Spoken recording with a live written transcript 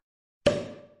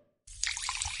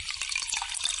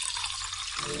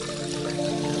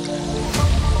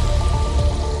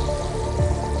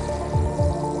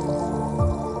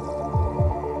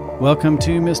Welcome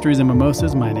to Mysteries and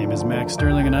Mimosas. My name is Max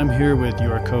Sterling, and I'm here with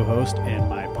your co-host and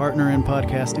my partner in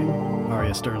podcasting,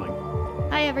 Aria Sterling.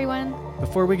 Hi, everyone.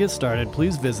 Before we get started,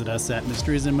 please visit us at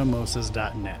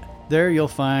mysteriesandmimosas.net. There you'll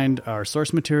find our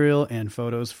source material and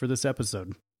photos for this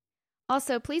episode.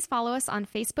 Also, please follow us on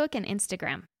Facebook and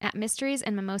Instagram at Mysteries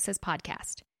and Mimosas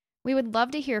Podcast. We would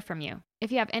love to hear from you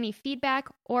if you have any feedback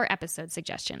or episode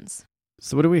suggestions.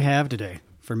 So what do we have today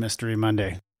for Mystery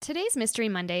Monday? Today's Mystery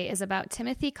Monday is about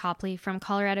Timothy Copley from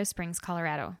Colorado Springs,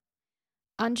 Colorado.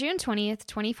 On June 20th,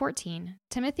 2014,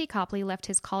 Timothy Copley left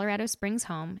his Colorado Springs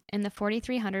home in the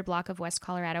 4300 block of West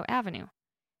Colorado Avenue.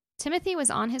 Timothy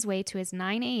was on his way to his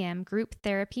 9 a.m. group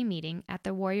therapy meeting at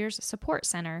the Warriors Support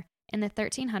Center in the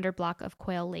 1300 block of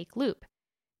Quail Lake Loop.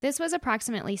 This was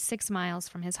approximately 6 miles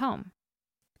from his home.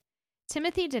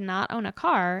 Timothy did not own a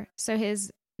car, so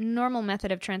his normal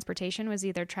method of transportation was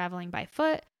either traveling by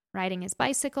foot, riding his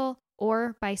bicycle,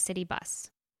 or by city bus.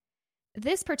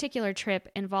 This particular trip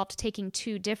involved taking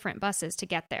 2 different buses to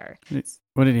get there.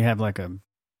 What did he have, I'm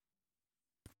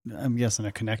guessing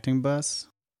a connecting bus?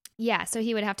 Yeah, so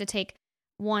he would have to take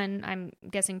one, I'm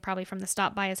guessing probably from the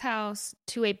stop by his house,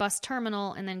 to a bus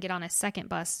terminal, and then get on a second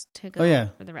bus to go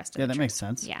for the rest of the trip. Yeah, that makes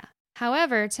sense. Yeah.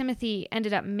 However, Timothy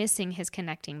ended up missing his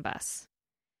connecting bus.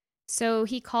 So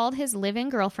he called his live-in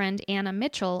girlfriend, Anna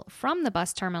Mitchell, from the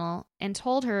bus terminal and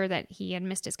told her that he had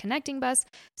missed his connecting bus,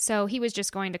 so he was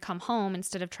just going to come home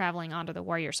instead of traveling onto the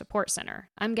Warrior Support Center.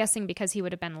 I'm guessing because he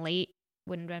would have been late,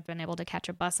 wouldn't have been able to catch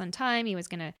a bus on time, he was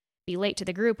going to be late to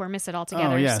the group or miss it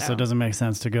altogether. Oh, yeah, so it doesn't make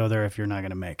sense to go there if you're not going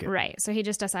to make it. Right, so he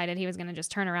just decided he was going to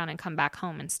just turn around and come back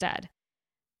home instead.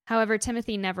 However,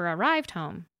 Timothy never arrived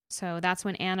home, so that's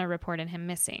when Anna reported him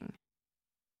missing.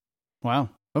 Wow.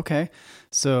 Okay.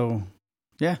 So,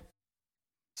 yeah.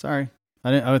 Sorry.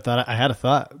 I had a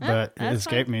thought, but it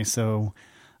escaped me. So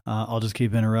I'll just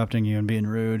keep interrupting you and being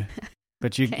rude.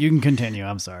 But you can continue.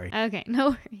 I'm sorry. Okay.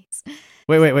 No worries.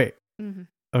 Wait. Mm-hmm.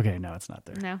 Okay. No, it's not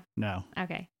there. No.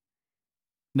 Okay.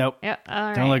 Nope. Yep. All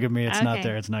right. Don't look at me. It's not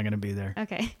there. It's not going to be there.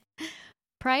 Okay.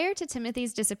 Prior to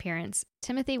Timothy's disappearance,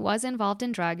 Timothy was involved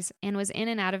in drugs and was in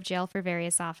and out of jail for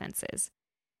various offenses.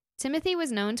 Timothy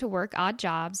was known to work odd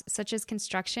jobs, such as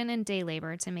construction and day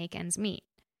labor, to make ends meet.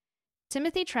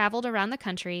 Timothy traveled around the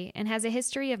country and has a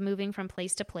history of moving from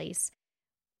place to place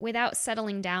without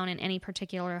settling down in any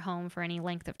particular home for any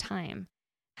length of time.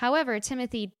 However,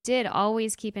 Timothy did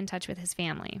always keep in touch with his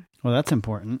family. Well, that's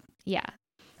important. Yeah.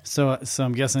 So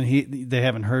I'm guessing they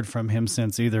haven't heard from him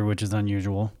since either, which is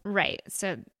unusual. Right.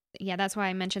 So, yeah, that's why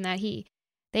I mentioned that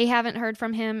they haven't heard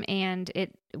from him, and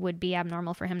it would be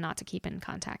abnormal for him not to keep in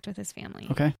contact with his family.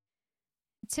 Okay.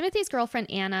 Timothy's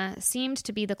girlfriend, Anna, seemed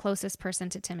to be the closest person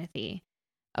to Timothy.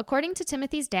 According to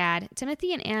Timothy's dad,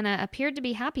 Timothy and Anna appeared to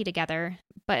be happy together,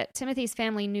 but Timothy's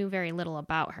family knew very little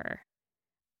about her.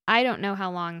 I don't know how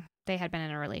long they had been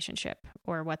in a relationship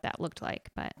or what that looked like,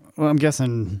 but... Well, I'm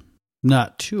guessing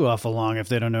not too awful long if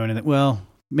they don't know anything. Well...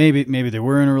 Maybe they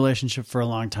were in a relationship for a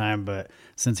long time, but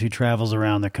since he travels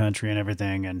around the country and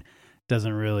everything and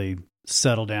doesn't really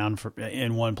settle down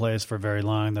in one place for very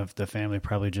long, the family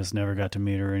probably just never got to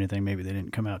meet her or anything. Maybe they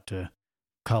didn't come out to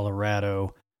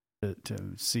Colorado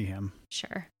to see him.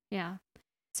 Sure, yeah.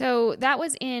 So that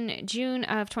was in June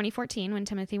of 2014 when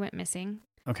Timothy went missing.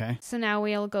 Okay. So now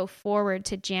we'll go forward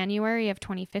to January of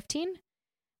 2015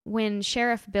 when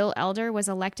Sheriff Bill Elder was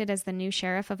elected as the new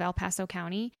sheriff of El Paso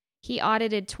County. He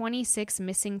audited 26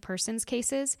 missing persons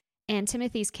cases, and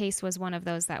Timothy's case was one of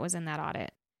those that was in that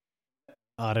audit.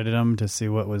 Audited them to see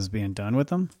what was being done with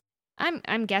them?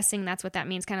 I'm guessing that's what that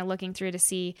means, kind of looking through to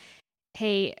see,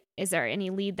 hey, is there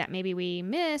any lead that maybe we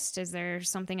missed? Is there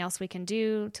something else we can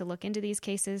do to look into these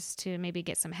cases to maybe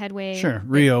get some headway? Sure,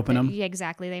 reopen them. Yeah,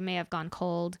 exactly. They may have gone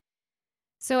cold.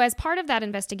 So as part of that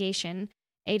investigation,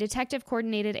 a detective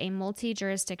coordinated a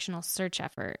multi-jurisdictional search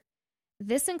effort.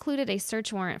 This included a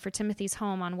search warrant for Timothy's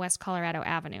home on West Colorado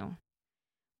Avenue.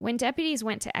 When deputies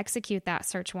went to execute that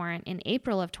search warrant in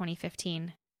April of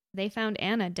 2015, they found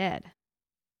Anna dead.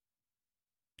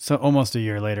 So almost a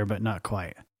year later, but not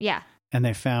quite. Yeah. And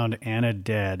they found Anna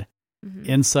dead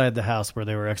inside the house where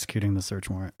they were executing the search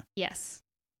warrant. Yes.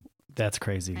 That's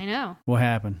crazy. I know. What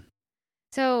happened?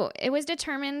 So it was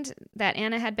determined that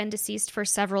Anna had been deceased for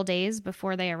several days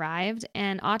before they arrived,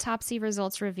 and autopsy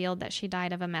results revealed that she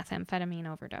died of a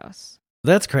methamphetamine overdose.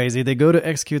 That's crazy. They go to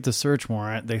execute the search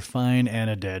warrant. They find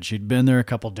Anna dead. She'd been there a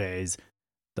couple days.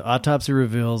 The autopsy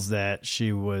reveals that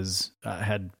she was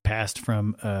had passed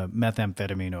from a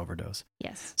methamphetamine overdose.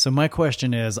 Yes. So my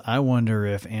question is, I wonder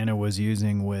if Anna was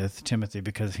using with Timothy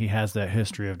because he has that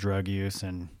history of drug use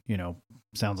and,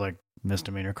 sounds like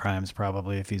misdemeanor crimes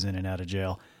probably if he's in and out of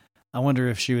jail. I wonder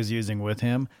if she was using with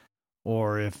him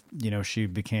or if, she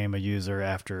became a user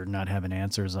after not having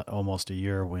answers almost a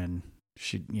year when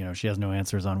she has no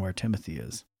answers on where Timothy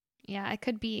is. Yeah, it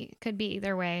could be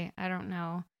either way. I don't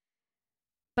know.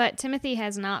 But Timothy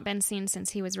has not been seen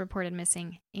since he was reported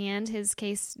missing, and his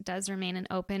case does remain an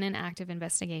open and active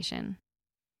investigation.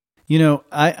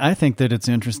 I think that it's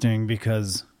interesting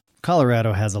because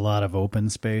Colorado has a lot of open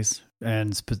space,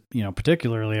 and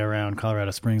particularly around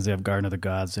Colorado Springs, they have Garden of the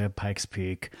Gods, they have Pikes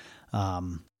Peak.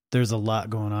 There's a lot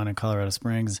going on in Colorado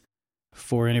Springs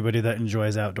for anybody that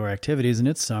enjoys outdoor activities, and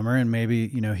it's summer, and maybe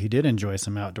he did enjoy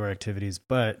some outdoor activities,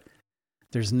 but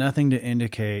there's nothing to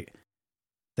indicate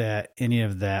that any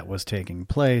of that was taking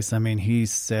place. I mean, he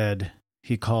said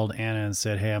he called Anna and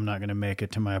said, "Hey, I'm not going to make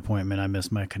it to my appointment. I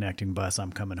missed my connecting bus.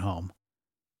 I'm coming home."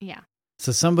 Yeah.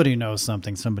 So somebody knows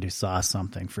something. Somebody saw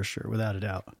something for sure, without a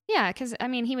doubt. Yeah, because,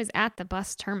 he was at the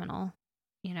bus terminal,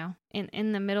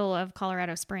 in the middle of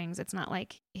Colorado Springs. It's not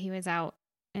like he was out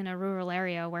in a rural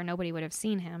area where nobody would have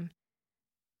seen him.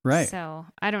 Right. So,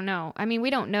 I don't know. We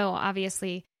don't know,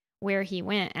 obviously, where he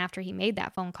went after he made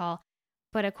that phone call.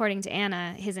 But according to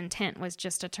Anna, his intent was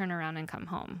just to turn around and come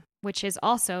home, which is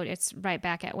also, it's right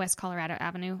back at West Colorado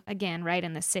Avenue, again, right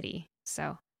in the city.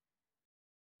 So,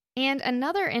 and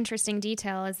another interesting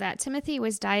detail is that Timothy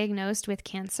was diagnosed with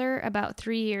cancer about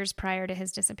 3 years prior to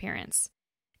his disappearance.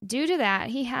 Due to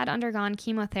that, he had undergone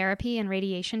chemotherapy and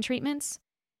radiation treatments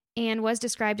and was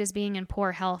described as being in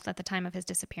poor health at the time of his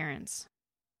disappearance.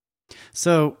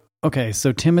 So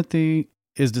Timothy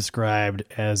is described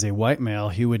as a white male.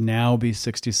 He would now be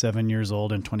 67 years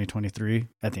old in 2023,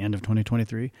 at the end of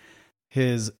 2023.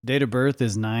 His date of birth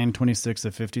is 9/26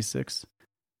 of 56.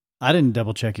 I didn't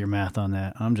double check your math on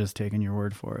that. I'm just taking your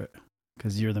word for it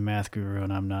because you're the math guru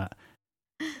and I'm not.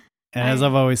 And as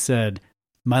I've always said,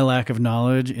 my lack of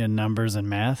knowledge in numbers and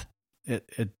math,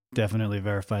 it definitely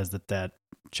verifies that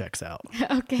checks out.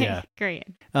 Okay, yeah. Great.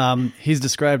 He's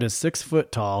described as 6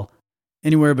 foot tall,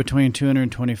 anywhere between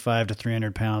 225 to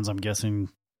 300 pounds, I'm guessing.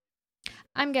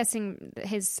 I'm guessing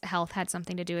his health had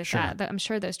something to do with Sure. that. But I'm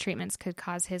sure those treatments could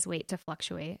cause his weight to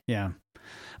fluctuate. Yeah.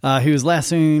 He was last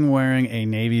seen wearing a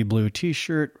navy blue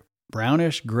t-shirt,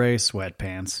 brownish gray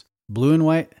sweatpants, blue and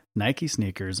white Nike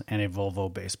sneakers, and a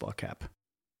Volvo baseball cap.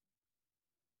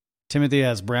 Timothy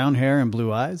has brown hair and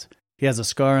blue eyes. He has a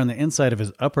scar on the inside of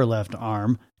his upper left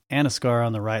arm and a scar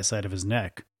on the right side of his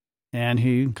neck. And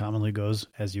he commonly goes,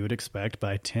 as you would expect,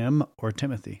 by Tim or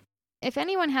Timothy. If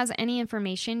anyone has any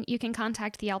information, you can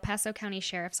contact the El Paso County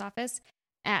Sheriff's Office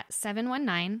at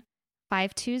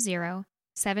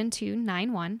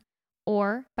 719-520-7291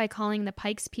 or by calling the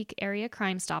Pikes Peak Area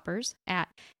Crime Stoppers at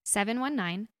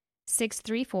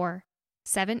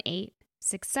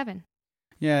 719-634-7867.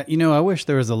 Yeah, I wish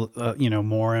there was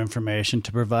more information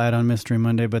to provide on Mystery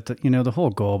Monday, but the whole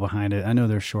goal behind it, I know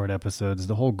they're short episodes.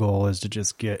 The whole goal is to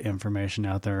just get information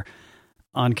out there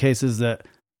on cases that,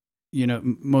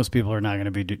 most people are not going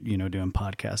to be, doing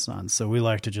podcasts on. So we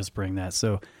like to just bring that.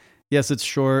 So yes, it's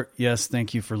short. Yes,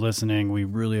 thank you for listening. We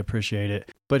really appreciate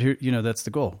it. But here, that's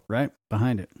the goal, right?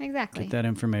 Behind it. Exactly. Get that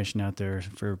information out there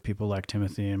for people like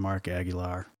Timothy and Mark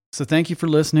Aguilar. So thank you for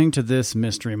listening to this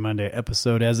Mystery Monday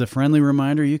episode. As a friendly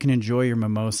reminder, you can enjoy your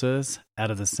mimosas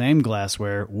out of the same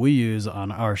glassware we use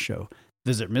on our show.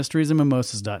 Visit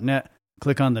mysteriesandmimosas.net,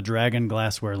 click on the Dragon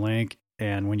Glassware link,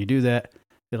 and when you do that,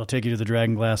 it'll take you to the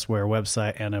Dragon Glassware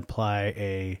website and apply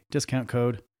a discount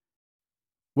code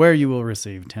where you will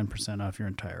receive 10% off your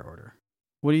entire order.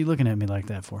 What are you looking at me like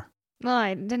that for? Well,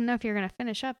 I didn't know if you were going to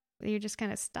finish up. You just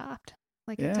kind of stopped.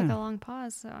 It took a long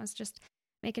pause, so I was just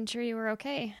making sure you were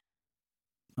okay.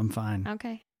 I'm fine.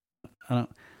 Okay. I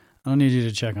don't need you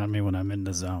to check on me when I'm in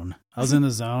the zone. I was in the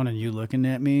zone and you looking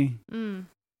at me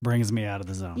brings me out of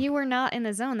the zone. You were not in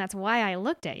the zone. That's why I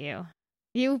looked at you.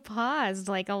 You paused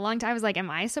a long time. I was like, am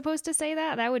I supposed to say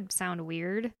that? That would sound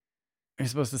weird. You're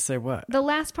supposed to say what? The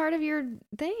last part of your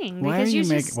thing. Why are you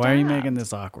making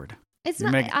this awkward?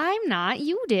 I'm not.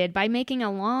 You did by making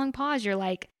a long pause. You're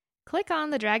like, click on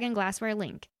the Dragon Glassware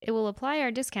link. It will apply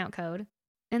our discount code.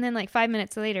 And then 5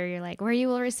 minutes later, you're like, where you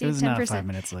will receive 10%. Not 5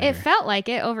 minutes later. It felt like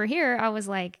it over here. I was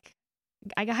like,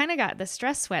 I kind of got the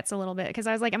stress sweats a little bit because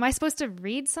I was like, am I supposed to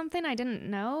read something I didn't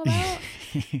know about?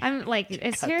 I'm like,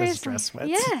 it's serious. Stress sweats.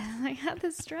 Yeah, I had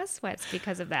the stress sweats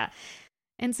because of that.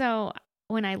 And so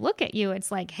when I look at you, it's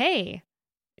like, hey,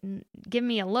 give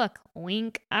me a look,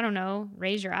 wink. I don't know,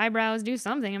 raise your eyebrows, do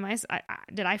something.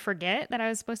 Did I forget that I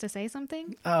was supposed to say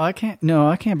something? Oh, I can't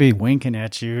be winking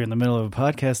at you in the middle of a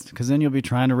podcast because then you'll be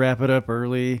trying to wrap it up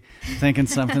early, thinking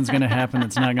something's going to happen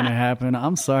that's not going to happen.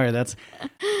 I'm sorry.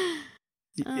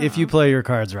 If you play your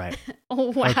cards right.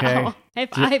 Oh, wow. Okay?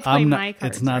 If I play my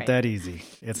cards it's not right. that easy.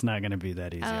 It's not going to be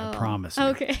that easy. I promise you.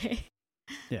 Okay.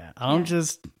 Yeah. I don't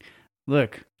just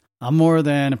look. I'm more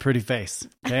than a pretty face.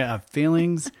 Okay. I have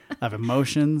feelings. I have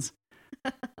emotions.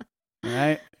 All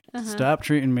right. Stop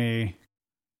treating me.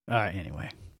 All right. Anyway.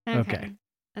 Okay.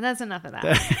 And that's enough of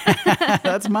that.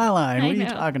 That's my line. What are you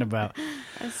talking about?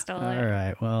 I stole it. All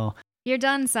right. Well, you're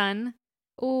done, son.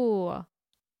 Ooh.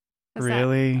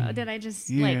 Really? Did I just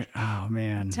oh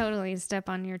man, totally step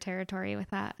on your territory with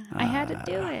that? I had to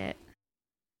do it.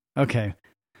 Okay.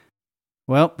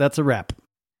 Well, that's a wrap.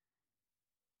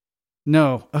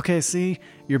 No. Okay, see,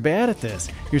 you're bad at this.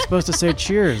 You're supposed to say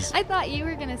cheers. I thought you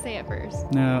were going to say it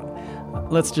first. No.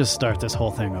 Let's just start this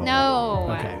whole thing over. No.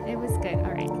 Okay. It was good.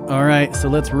 All right. All right, so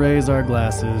let's raise our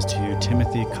glasses to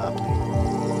Timothy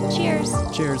Copley. Cheers.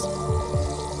 Cheers.